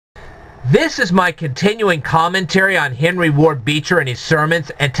This is my continuing commentary on Henry Ward Beecher and his sermons,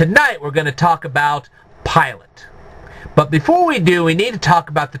 and tonight we're going to talk about Pilate. But before we do, we need to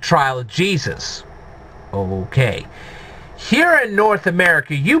talk about the trial of Jesus. Okay. Here in North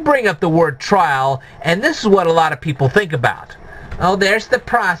America, you bring up the word trial, and this is what a lot of people think about. Oh, there's the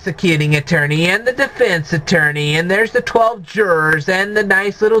prosecuting attorney and the defense attorney, and there's the 12 jurors and the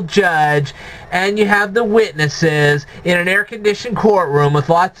nice little judge, and you have the witnesses in an air-conditioned courtroom with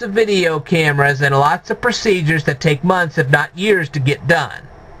lots of video cameras and lots of procedures that take months, if not years, to get done.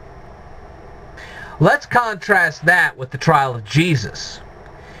 Let's contrast that with the trial of Jesus.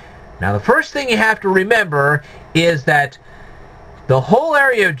 Now, the first thing you have to remember is that the whole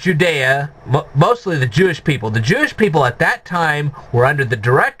area of Judea, mostly the Jewish people at that time were under the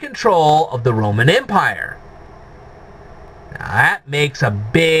direct control of the Roman Empire. Now, that makes a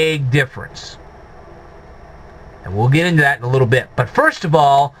big difference. And we'll get into that in a little bit. But first of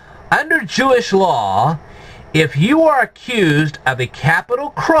all, under Jewish law, if you are accused of a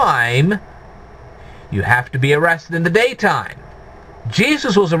capital crime, you have to be arrested in the daytime.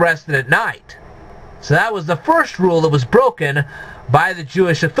 Jesus was arrested at night. So that was the first rule that was broken by the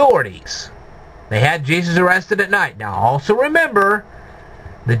Jewish authorities. They had Jesus arrested at night. Now also remember,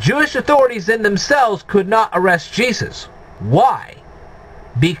 the Jewish authorities in themselves could not arrest Jesus. Why?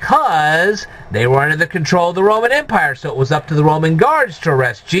 Because they were under the control of the Roman Empire, so it was up to the Roman guards to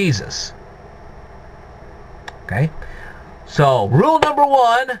arrest Jesus. Okay? So, rule number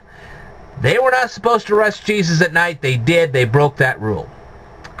one, they were not supposed to arrest Jesus at night. They did. They broke that rule.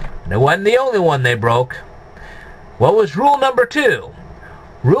 And it wasn't the only one they broke. What was rule number two?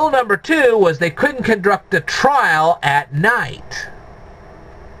 Rule number two was they couldn't conduct a trial at night.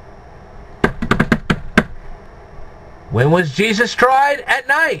 When was Jesus tried? At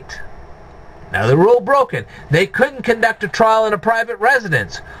night. Another rule broken. They couldn't conduct a trial in a private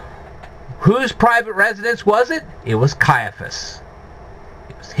residence. Whose private residence was it? It was Caiaphas.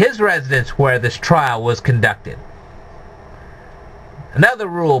 It was his residence where this trial was conducted. Another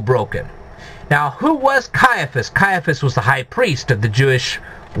rule broken. Now, who was Caiaphas? Caiaphas was the high priest of the Jewish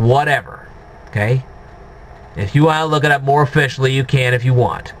whatever. Okay? If you want to look it up more officially, you can if you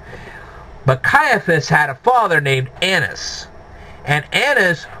want. But Caiaphas had a father named Annas. And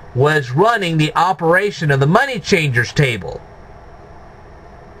Annas was running the operation of the money changers table.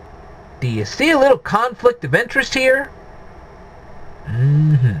 Do you see a little conflict of interest here?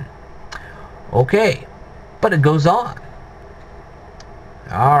 Okay. But it goes on.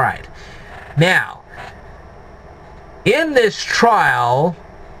 Alright. Now, in this trial,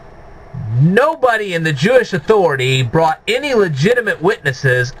 nobody in the Jewish authority brought any legitimate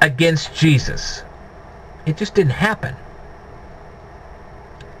witnesses against Jesus. It just didn't happen.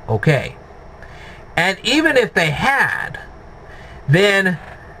 Okay. And even if they had, then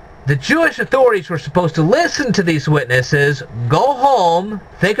the Jewish authorities were supposed to listen to these witnesses, go home,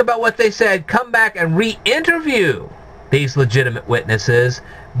 think about what they said, come back and re-interview these legitimate witnesses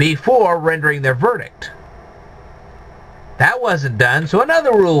before rendering their verdict. That wasn't done, so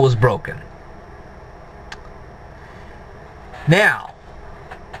another rule was broken. Now,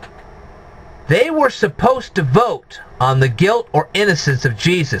 they were supposed to vote on the guilt or innocence of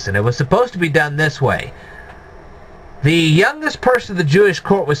Jesus, and it was supposed to be done this way. The youngest person of the Jewish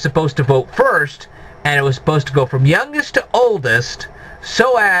court was supposed to vote first, and it was supposed to go from youngest to oldest,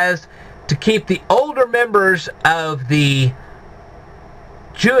 so as to keep the older members of the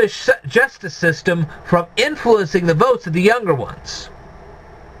Jewish justice system from influencing the votes of the younger ones.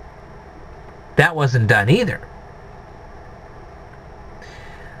 That wasn't done either.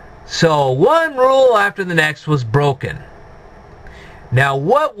 So one rule after the next was broken. Now,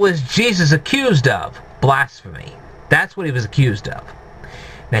 what was Jesus accused of? Blasphemy. That's what he was accused of.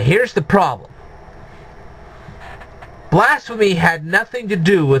 Now, here's the problem. Blasphemy had nothing to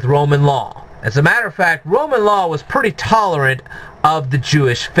do with Roman law. As a matter of fact, Roman law was pretty tolerant of the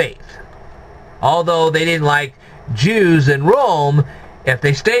Jewish faith. Although they didn't like Jews in Rome, if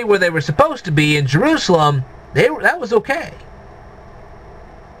they stayed where they were supposed to be in Jerusalem, that was okay.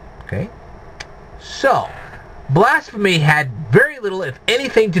 Okay? So, blasphemy had very little, if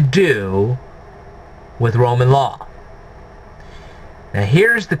anything, to do with Roman law. Now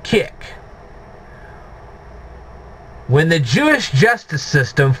here's the kick. When the Jewish justice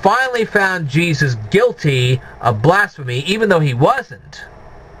system finally found Jesus guilty of blasphemy, even though he wasn't,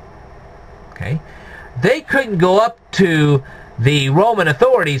 okay, they couldn't go up to the Roman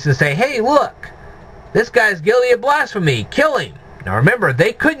authorities and say, hey, look, this guy's guilty of blasphemy, kill him. Now remember,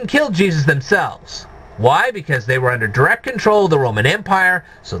 they couldn't kill Jesus themselves. Why? Because they were under direct control of the Roman Empire,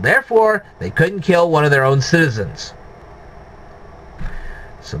 so therefore they couldn't kill one of their own citizens.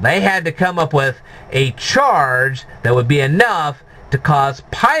 So they had to come up with a charge that would be enough to cause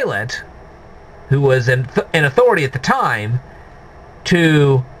Pilate, who was in authority at the time,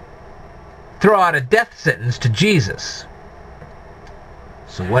 to throw out a death sentence to Jesus.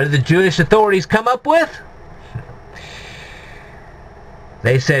 So what did the Jewish authorities come up with?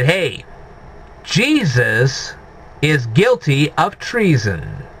 They said, hey, Jesus is guilty of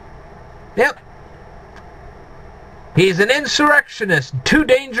treason. Yep. He's an insurrectionist, too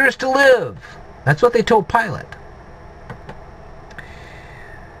dangerous to live. That's what they told Pilate.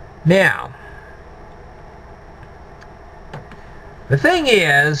 Now, the thing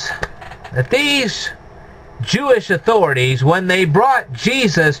is that these Jewish authorities, when they brought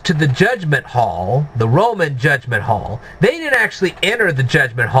Jesus to the judgment hall, the Roman judgment hall, they didn't actually enter the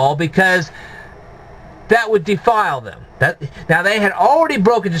judgment hall because that would defile them. Now, they had already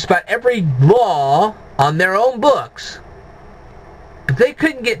broken just about every law on their own books, but they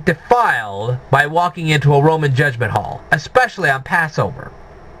couldn't get defiled by walking into a Roman judgment hall, especially on Passover.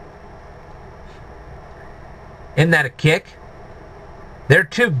 Isn't that a kick? They're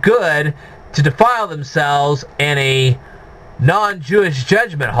too good to defile themselves in a non-Jewish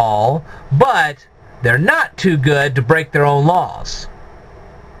judgment hall, but they're not too good to break their own laws.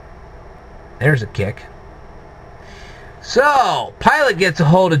 There's a kick. So, Pilate gets a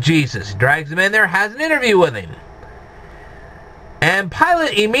hold of Jesus, drags him in there, has an interview with him. And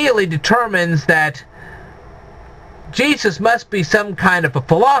Pilate immediately determines that Jesus must be some kind of a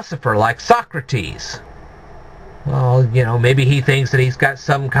philosopher like Socrates. Well, you know, maybe he thinks that he's got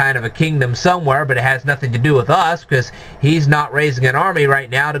some kind of a kingdom somewhere, but it has nothing to do with us because he's not raising an army right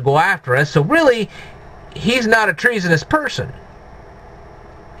now to go after us. So really, he's not a treasonous person.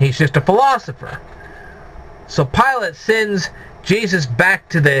 He's just a philosopher. So Pilate sends Jesus back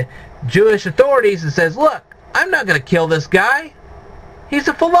to the Jewish authorities and says, look, I'm not going to kill this guy. He's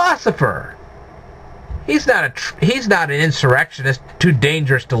a philosopher. He's not an insurrectionist too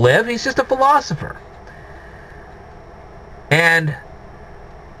dangerous to live. He's just a philosopher. And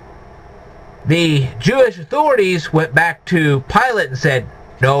the Jewish authorities went back to Pilate and said,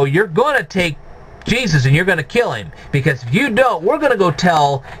 no, you're going to take Jesus and you're going to kill him. Because if you don't, we're going to go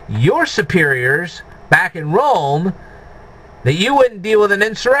tell your superiors back in Rome that you wouldn't deal with an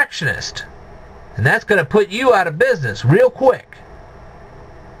insurrectionist. And that's going to put you out of business real quick.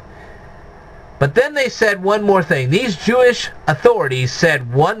 But then they said one more thing. These Jewish authorities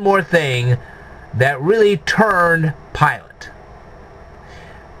said one more thing that really turned Pilate.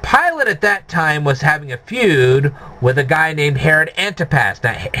 Pilate at that time was having a feud with a guy named Herod Antipas.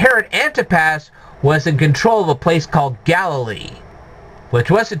 Now, Herod Antipas was in control of a place called Galilee,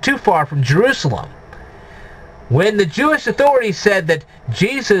 which wasn't too far from Jerusalem. When the Jewish authorities said that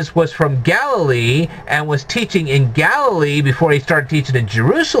Jesus was from Galilee and was teaching in Galilee before he started teaching in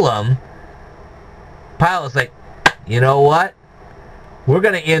Jerusalem, Pilate was like, you know what? We're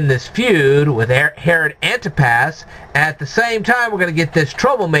going to end this feud with Herod Antipas, and at the same time we're going to get this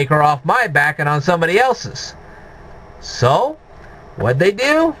troublemaker off my back and on somebody else's. So, what'd they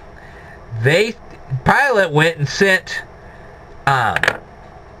do? Pilate went and sent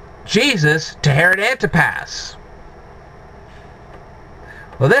Jesus to Herod Antipas.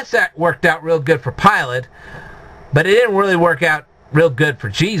 Well, this worked out real good for Pilate, but it didn't really work out real good for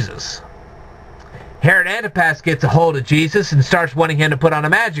Jesus. Herod Antipas gets a hold of Jesus and starts wanting him to put on a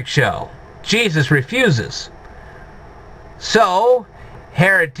magic show. Jesus refuses. So,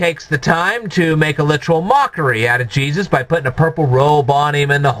 Herod takes the time to make a literal mockery out of Jesus by putting a purple robe on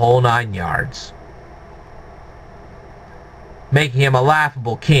him and the whole 9 yards. Making him a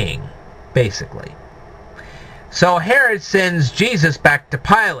laughable king, basically. So Herod sends Jesus back to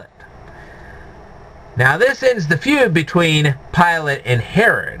Pilate. Now this ends the feud between Pilate and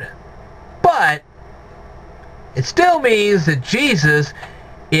Herod. But it still means that Jesus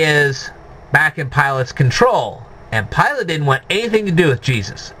is back in Pilate's control. And Pilate didn't want anything to do with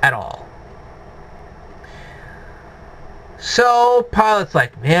Jesus at all. So Pilate's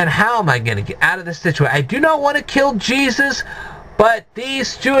like, man, how am I going to get out of this situation? I do not want to kill Jesus, but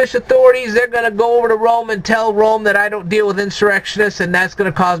these Jewish authorities, they're going to go over to Rome and tell Rome that I don't deal with insurrectionists, and that's going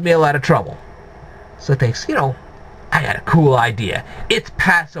to cause me a lot of trouble. So he thinks, you know, I got a cool idea. It's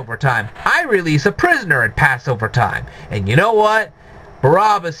Passover time. I release a prisoner at Passover time. And you know what?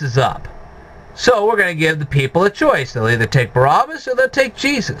 Barabbas is up. So we're going to give the people a choice. They'll either take Barabbas or they'll take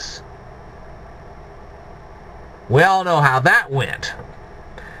Jesus. We all know how that went.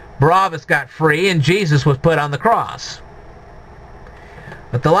 Barabbas got free and Jesus was put on the cross.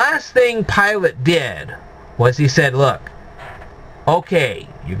 But the last thing Pilate did was he said, look, okay,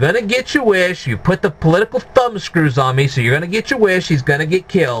 You're going to get your wish. You put the political thumb screws on me, so you're going to get your wish. He's going to get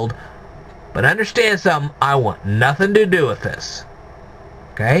killed. But understand something. I want nothing to do with this.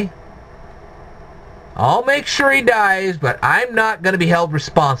 Okay? I'll make sure he dies, but I'm not going to be held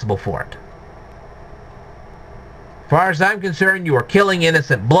responsible for it. As far as I'm concerned, you are killing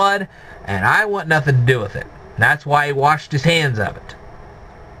innocent blood, and I want nothing to do with it. That's why he washed his hands of it.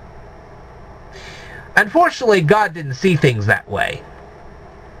 Unfortunately, God didn't see things that way.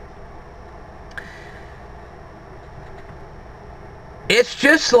 It's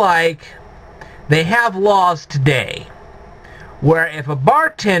just like they have laws today where if a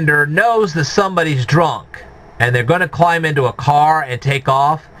bartender knows that somebody's drunk and they're going to climb into a car and take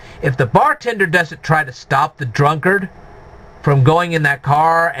off, if the bartender doesn't try to stop the drunkard from going in that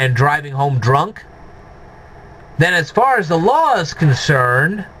car and driving home drunk, then as far as the law is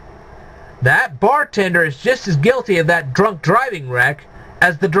concerned, that bartender is just as guilty of that drunk driving wreck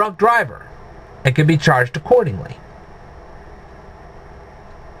as the drunk driver and can be charged accordingly.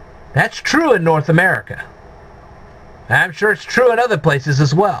 That's true in North America. I'm sure it's true in other places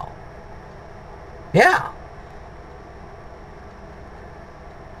as well. Yeah.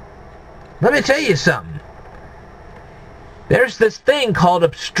 Let me tell you something. There's this thing called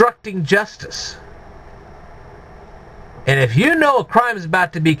obstructing justice. And if you know a crime is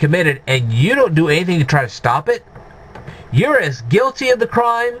about to be committed and you don't do anything to try to stop it, you're as guilty of the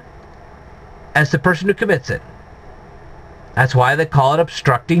crime as the person who commits it. That's why they call it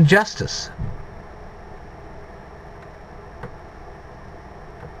obstructing justice.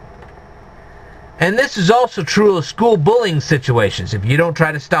 And this is also true of school bullying situations. If you don't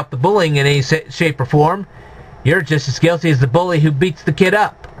try to stop the bullying in any shape or form, you're just as guilty as the bully who beats the kid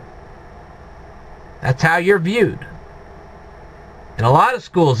up. That's how you're viewed. In a lot of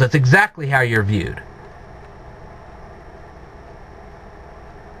schools, that's exactly how you're viewed.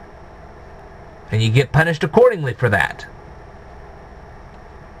 And you get punished accordingly for that.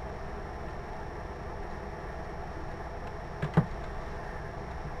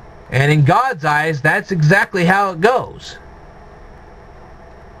 And in God's eyes, that's exactly how it goes.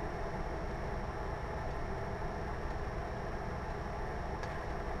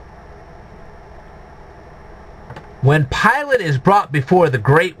 When Pilate is brought before the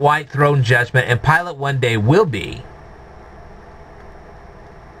great white throne judgment, and Pilate one day will be,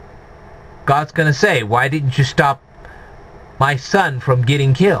 God's going to say, why didn't you stop my son from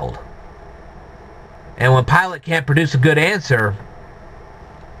getting killed? And when Pilate can't produce a good answer,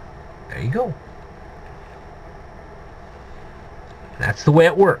 there you go. That's the way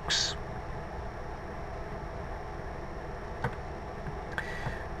it works.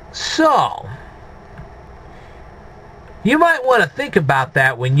 So, you might want to think about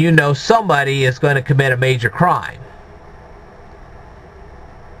that when you know somebody is going to commit a major crime.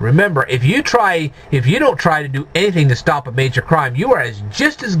 Remember, if you don't try to do anything to stop a major crime, you are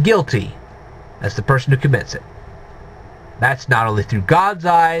just as guilty as the person who commits it. That's not only through God's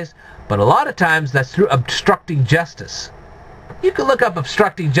eyes, but a lot of times that's through obstructing justice. You can look up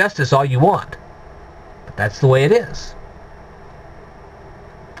obstructing justice all you want, but that's the way it is.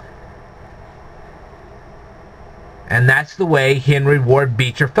 And that's the way Henry Ward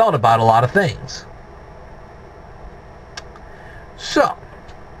Beecher felt about a lot of things. So,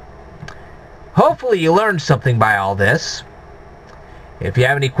 hopefully you learned something by all this. If you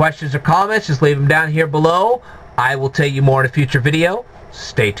have any questions or comments, just leave them down here below. I will tell you more in a future video.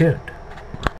 Stay tuned.